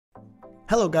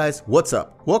Hello guys, what's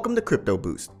up? Welcome to Crypto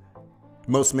Boost.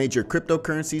 Most major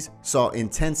cryptocurrencies saw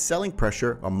intense selling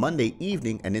pressure on Monday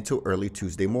evening and into early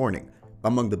Tuesday morning.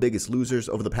 Among the biggest losers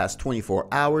over the past 24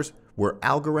 hours were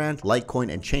Algorand, Litecoin,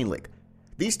 and Chainlink.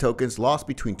 These tokens lost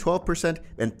between 12%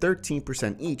 and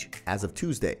 13% each as of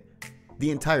Tuesday.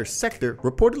 The entire sector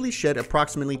reportedly shed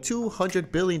approximately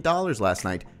 $200 billion last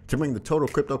night to bring the total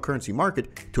cryptocurrency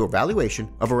market to a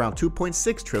valuation of around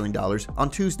 $2.6 trillion on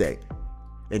Tuesday.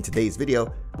 In today's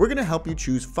video, we're going to help you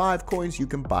choose 5 coins you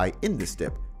can buy in this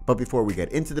dip. But before we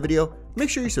get into the video, make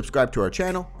sure you subscribe to our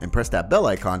channel and press that bell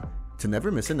icon to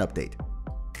never miss an update.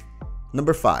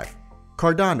 Number 5.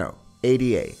 Cardano,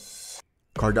 ADA.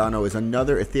 Cardano is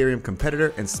another Ethereum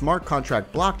competitor and smart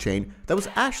contract blockchain that was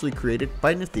actually created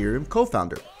by an Ethereum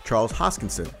co-founder, Charles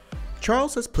Hoskinson.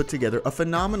 Charles has put together a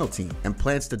phenomenal team and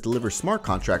plans to deliver smart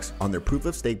contracts on their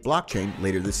proof-of-stake blockchain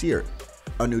later this year.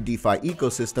 A new DeFi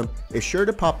ecosystem is sure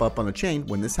to pop up on the chain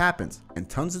when this happens, and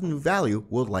tons of new value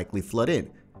will likely flood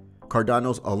in.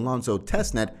 Cardano's Alonzo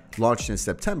Testnet, launched in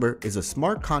September, is a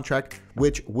smart contract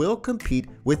which will compete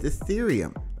with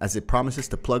Ethereum, as it promises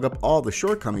to plug up all the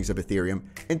shortcomings of Ethereum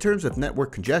in terms of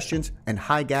network congestions and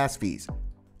high gas fees.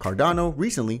 Cardano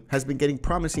recently has been getting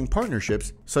promising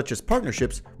partnerships, such as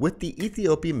partnerships with the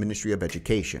Ethiopian Ministry of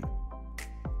Education.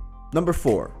 Number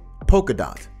 4.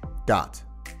 Polkadot.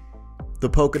 The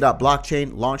Polkadot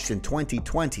blockchain launched in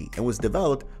 2020 and was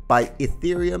developed by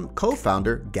Ethereum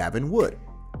co-founder Gavin Wood.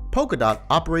 Polkadot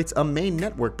operates a main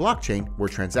network blockchain where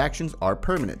transactions are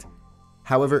permanent.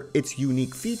 However, its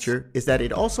unique feature is that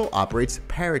it also operates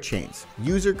parachains,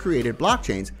 user-created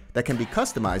blockchains that can be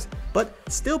customized but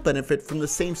still benefit from the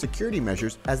same security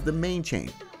measures as the main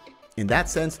chain. In that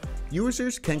sense,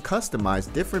 users can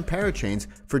customize different parachains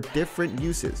for different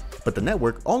uses, but the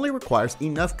network only requires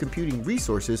enough computing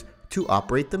resources to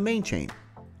operate the main chain.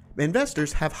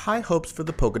 Investors have high hopes for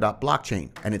the Polkadot blockchain,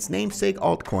 and its namesake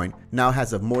altcoin now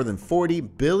has a more than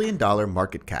 $40 billion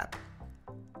market cap.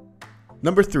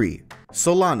 Number 3.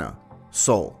 Solana,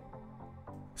 Sol.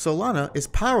 Solana is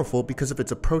powerful because of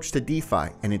its approach to DeFi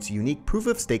and its unique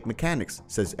proof-of-stake mechanics,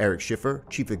 says Eric Schiffer,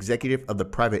 chief executive of the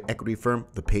private equity firm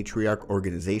The Patriarch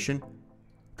Organization.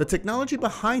 The technology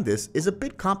behind this is a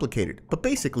bit complicated, but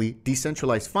basically,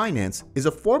 decentralized finance is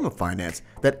a form of finance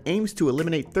that aims to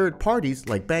eliminate third parties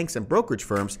like banks and brokerage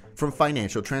firms from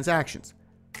financial transactions.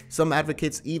 Some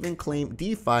advocates even claim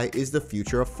DeFi is the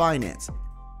future of finance.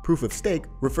 Proof of stake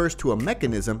refers to a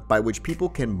mechanism by which people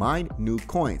can mine new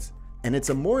coins, and it's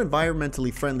a more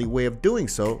environmentally friendly way of doing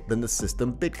so than the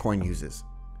system Bitcoin uses.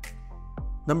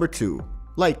 Number 2.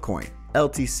 Litecoin,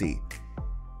 LTC.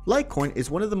 Litecoin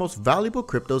is one of the most valuable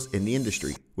cryptos in the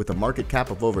industry, with a market cap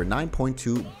of over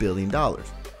 $9.2 billion.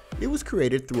 It was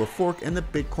created through a fork in the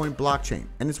Bitcoin blockchain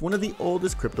and is one of the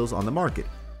oldest cryptos on the market.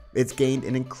 It's gained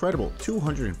an incredible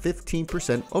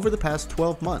 215% over the past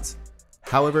 12 months.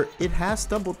 However, it has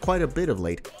stumbled quite a bit of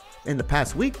late. In the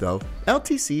past week though,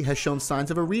 LTC has shown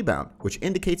signs of a rebound, which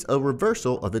indicates a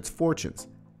reversal of its fortunes.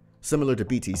 Similar to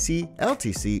BTC,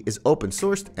 LTC is open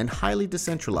sourced and highly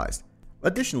decentralized.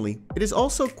 Additionally, it is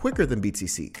also quicker than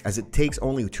BTC, as it takes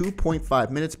only 2.5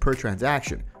 minutes per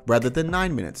transaction rather than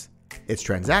 9 minutes. Its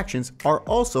transactions are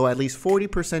also at least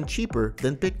 40% cheaper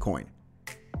than Bitcoin.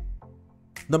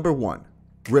 Number 1.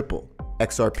 Ripple,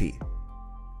 XRP.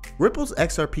 Ripple's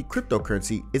XRP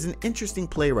cryptocurrency is an interesting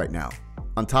play right now.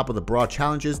 On top of the broad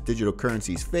challenges digital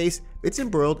currencies face, it's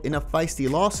embroiled in a feisty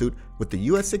lawsuit with the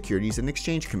US Securities and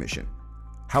Exchange Commission.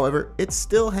 However, it's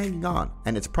still hanging on,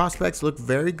 and its prospects look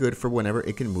very good for whenever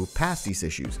it can move past these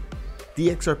issues. The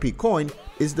XRP coin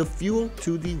is the fuel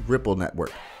to the Ripple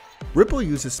network. Ripple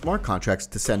uses smart contracts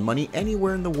to send money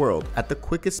anywhere in the world at the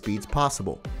quickest speeds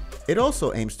possible. It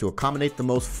also aims to accommodate the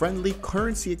most friendly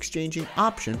currency exchanging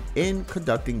option in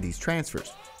conducting these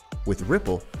transfers. With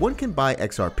Ripple, one can buy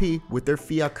XRP with their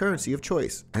fiat currency of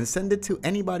choice and send it to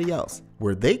anybody else,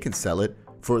 where they can sell it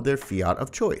for their fiat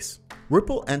of choice.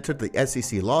 Ripple entered the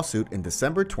SEC lawsuit in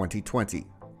December 2020.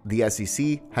 The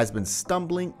SEC has been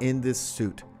stumbling in this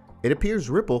suit. It appears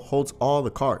Ripple holds all the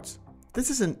cards. This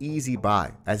is an easy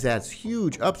buy, as it has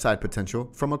huge upside potential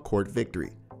from a court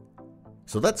victory.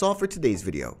 So that's all for today's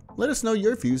video. Let us know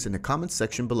your views in the comments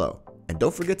section below. And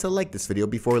don't forget to like this video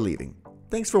before leaving.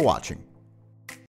 Thanks for watching.